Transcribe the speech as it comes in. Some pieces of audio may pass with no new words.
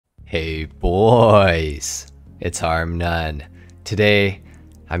Hey boys, it's HarmNone. Today,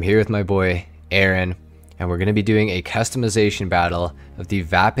 I'm here with my boy, Aaron, and we're going to be doing a customization battle of the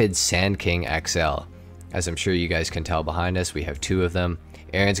Vapid Sandking XL. As I'm sure you guys can tell behind us, we have two of them.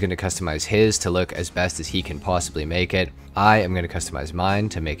 Aaron's going to customize his to look as best as he can possibly make it. I am going to customize mine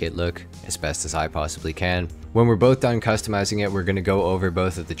to make it look as best as I possibly can. When we're both done customizing it, we're going to go over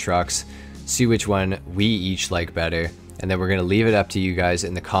both of the trucks, see which one we each like better, and then we're going to leave it up to you guys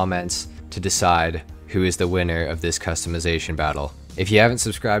in the comments to decide who is the winner of this customization battle. If you haven't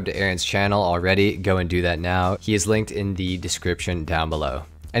subscribed to Aaron's channel already, go and do that now. He is linked in the description down below.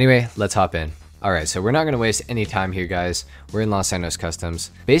 Anyway, let's hop in. Alright, so we're not going to waste any time here, guys. We're in Los Angeles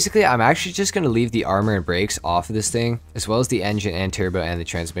Customs. Basically, I'm actually just going to leave the armor and brakes off of this thing, as well as the engine and turbo and the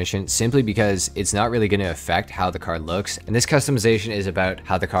transmission, simply because it's not really going to affect how the car looks. And this customization is about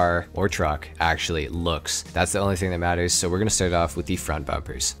how the car or truck actually looks. That's the only thing that matters. So we're going to start off with the front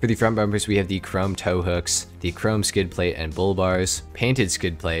bumpers. For the front bumpers, we have the chrome tow hooks, the chrome skid plate and bull bars, painted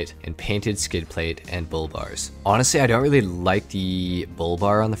skid plate, and painted skid plate and bull bars. Honestly, I don't really like the bull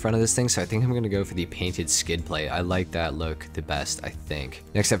bar on the front of this thing, so I think I'm going to go for the painted skid plate. I like that look the best, I think.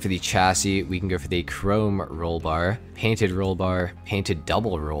 Next up, for the chassis, we can go for the chrome roll bar, painted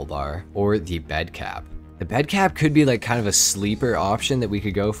double roll bar, or the bed cap. The bed cap could be like kind of a sleeper option that we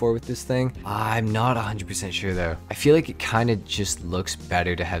could go for with this thing. I'm not 100% sure though. I feel like it kind of just looks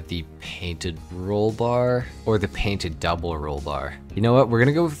better to have the painted roll bar or the painted double roll bar. You know what? We're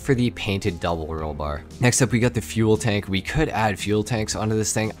gonna go for the painted double roll bar. Next up, we got the fuel tank. We could add fuel tanks onto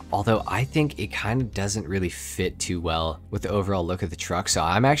this thing, although I think it kind of doesn't really fit too well with the overall look of the truck, so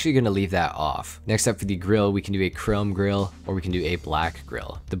I'm actually gonna leave that off. Next up, for the grill, we can do a chrome grill or we can do a black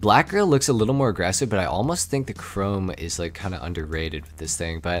grill. The black grill looks a little more aggressive, but I almost think the chrome is like kind of underrated with this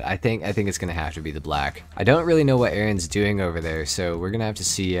thing, but I think it's gonna have to be the black. I don't really know what Aaron's doing over there, so we're gonna have to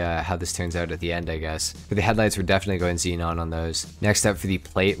see how this turns out at the end, I guess. For the headlights, we're definitely going xenon on those. Next up, for the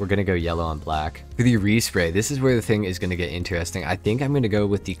plate, we're gonna go yellow on black. For the respray, this is where the thing is gonna get interesting. I think I'm gonna go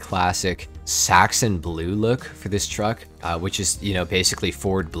with the classic Saxon blue look for this truck, which is, you know, basically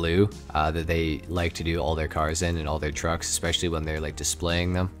Ford blue that they like to do all their cars in and all their trucks, especially when they're like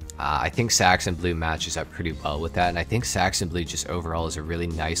displaying them. I think Saxon blue matches up pretty well with that, and I think Saxon blue just overall is a really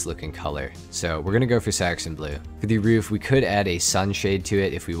nice looking color. So we're gonna go for Saxon blue. For the roof, we could add a sunshade to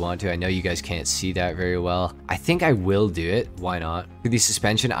it if we want to. I know you guys can't see that very well. I think I will do it. Why not? For the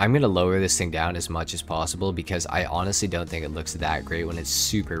suspension, I'm gonna lower this thing down as much as possible because I honestly don't think it looks that great when it's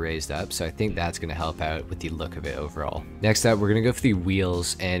super raised up. So I think that's gonna help out with the look of it overall. Next up, we're gonna go for the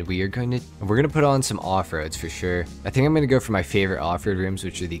wheels, and we're gonna put on some off-roads for sure. I think I'm gonna go for my favorite off-road rims,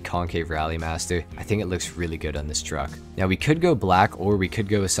 which are the Concave Rally Master. I think it looks really good on this truck. Now we could go black or we could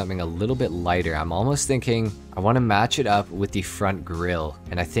go with something a little bit lighter. I'm almost thinking I want to match it up with the front grille,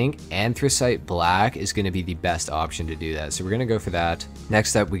 and I think anthracite black is going to be the best option to do that, so we're going to go for that.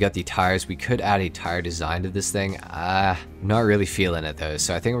 Next up, we got the tires. We could add a tire design to this thing. Not really feeling it though,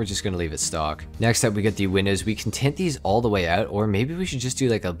 so I think we're just going to leave it stock. Next up, we got the windows. We can tint these all the way out, or maybe we should just do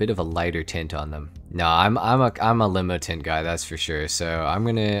like a bit of a lighter tint on them. No, I'm a limo tint guy, that's for sure, so I'm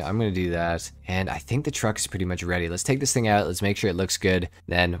gonna do that. And I think the truck is pretty much ready. Let's take this thing out, let's make sure it looks good,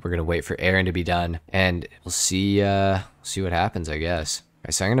 then we're gonna wait for Aaron to be done, and we'll see what happens, I guess.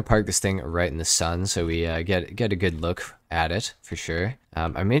 Alright, so I'm gonna park this thing right in the sun so we get a good look at it for sure.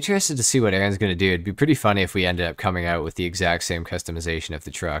 I'm interested to see what Aaron's gonna do. It'd be pretty funny if we ended up coming out with the exact same customization of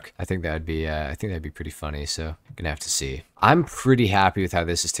the truck. I think that'd be pretty funny, so I'm gonna have to see. I'm pretty happy with how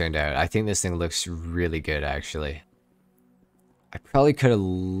this has turned out. I think this thing looks really good, actually. I probably could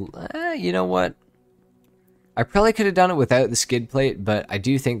have, you know what? I probably could have done it without the skid plate, but I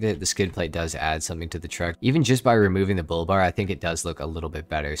do think that the skid plate does add something to the truck. Even just by removing the bull bar, I think it does look a little bit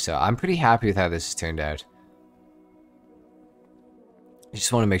better. So I'm pretty happy with how this has turned out. I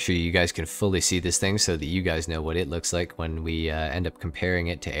just want to make sure you guys can fully see this thing so that you guys know what it looks like when we end up comparing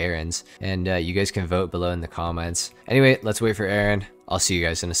it to Aaron's. And you guys can vote below in the comments. Anyway, let's wait for Aaron. I'll see you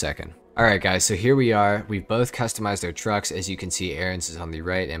guys in a second. Alright guys, so here we are. We've both customized our trucks. As you can see, Aaron's is on the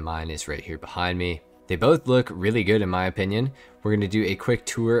right and mine is right here behind me. They both look really good in my opinion. We're going to do a quick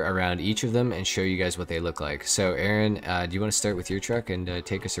tour around each of them and show you guys what they look like. So Aaron, do you want to start with your truck and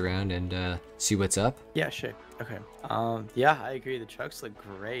take us around and see what's up? Yeah, sure. Okay. Yeah, I agree. The trucks look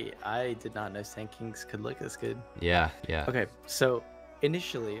great. I did not know Sankings could look this good. Yeah. Okay, so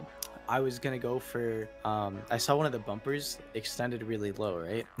initially I was gonna go for I saw one of the bumpers extended really low,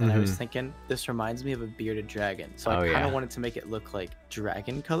 right? And I was thinking this reminds me of a bearded dragon, so I kind of wanted to make it look like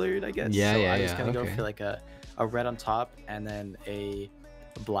dragon colored, I guess. I was gonna go for like a red on top and then a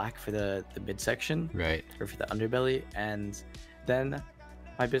black for the midsection, right, or for the underbelly, and then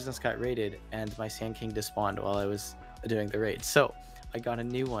my business got raided and my Sand King despawned while I was doing the raid. So I got a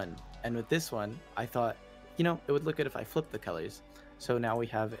new one. And with this one, I thought, you know, it would look good if I flipped the colors. So now we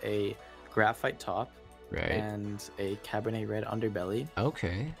have a graphite top, right, and a Cabernet red underbelly.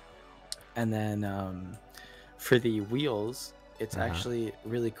 Okay. And then for the wheels, it's actually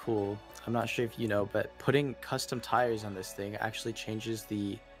really cool. I'm not sure if you know, but putting custom tires on this thing actually changes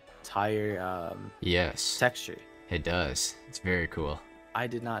the tire yes, texture. It does. It's very cool. I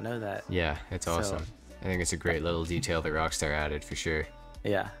did not know that. Yeah, it's awesome. I think it's a great little detail that Rockstar added for sure.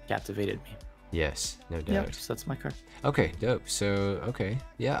 Yeah, captivated me. Yes, no doubt. Yeah, so that's my car. Okay, dope. So, okay.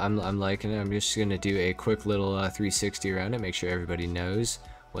 Yeah, I'm liking it. I'm just going to do a quick little 360 around it, make sure everybody knows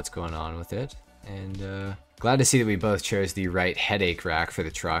what's going on with it. And glad to see that we both chose the right headache rack for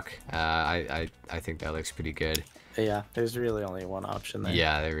the truck. I think that looks pretty good. Yeah, there's really only one option there.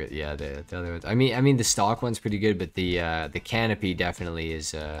 Yeah, the other ones. I mean the stock one's pretty good, but the canopy definitely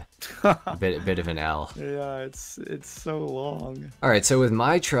is a bit of an L. Yeah, it's so long. All right, so with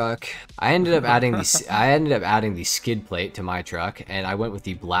my truck, I ended up adding the skid plate to my truck, and I went with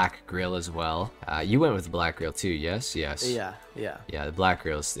the black grill as well. You went with the black grill too, yes? Yes. Yeah. Yeah, the black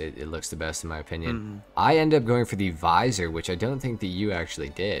grills, it looks the best in my opinion. I ended up going for the visor, which I don't think that you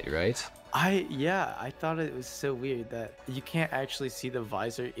actually did, right? I thought it was so weird that you can't actually see the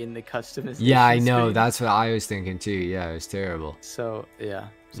visor in the customization. Yeah, I know. screen. That's what I was thinking too. Yeah, it was terrible. So yeah.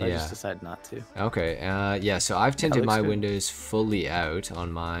 So I just decided not to. Okay. Yeah. So I've tinted my good. windows fully out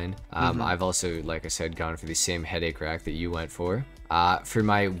on mine. I've also, like I said, gone for the same headache rack that you went for. For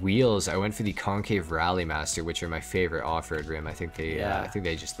my wheels, I went for the concave Rally Master, which are my favorite off-road rim. I think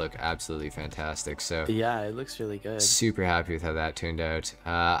they just look absolutely fantastic. So yeah, it looks really good. Super happy with how that turned out.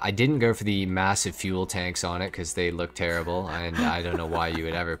 I didn't go for the massive fuel tanks on it because they look terrible, and I don't know why you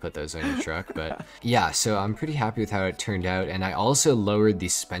would ever put those on your truck. But yeah, so I'm pretty happy with how it turned out. And I also lowered the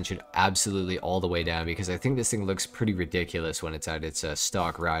suspension absolutely all the way down because I think this thing looks pretty ridiculous when it's at its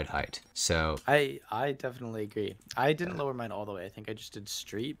stock ride height. So I definitely agree. I didn't lower mine all the way. I think I just did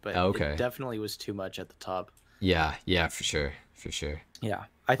street, but it definitely was too much at the top. Yeah, for sure. Yeah,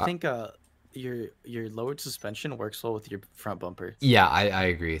 I think your lowered suspension works well with your front bumper. Yeah, I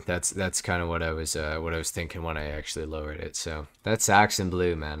agree. That's kind of what I was thinking when I actually lowered it. So that's Saxon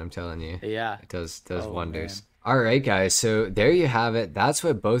Blue, man. I'm telling you. Yeah, it does wonders. Man. All right, guys. So there you have it. That's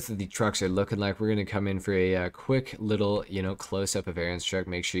what both of the trucks are looking like. We're gonna come in for a quick little, close up of Aaron's truck.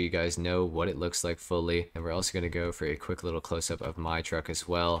 Make sure you guys know what it looks like fully, and we're also gonna go for a quick little close up of my truck as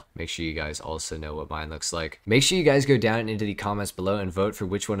well. Make sure you guys also know what mine looks like. Make sure you guys go down into the comments below and vote for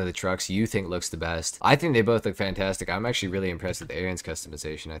which one of the trucks you think looks the best. I think they both look fantastic. I'm actually really impressed with Aaron's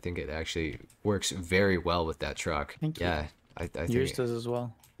customization. I think it actually works very well with that truck. Thank you. Yeah, I think yours does as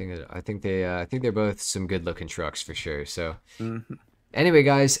well. I think they're both some good looking trucks for sure. So anyway,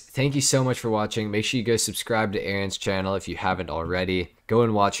 guys, thank you so much for watching. Make sure you go subscribe to Aaron's channel if you haven't already. Go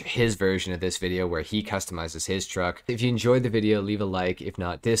and watch his version of this video where he customizes his truck. If you enjoyed the video, leave a like. If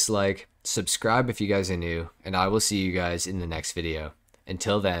not, dislike. Subscribe if you guys are new, and I will see you guys in the next video.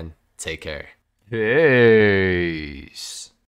 Until then, take care. Peace.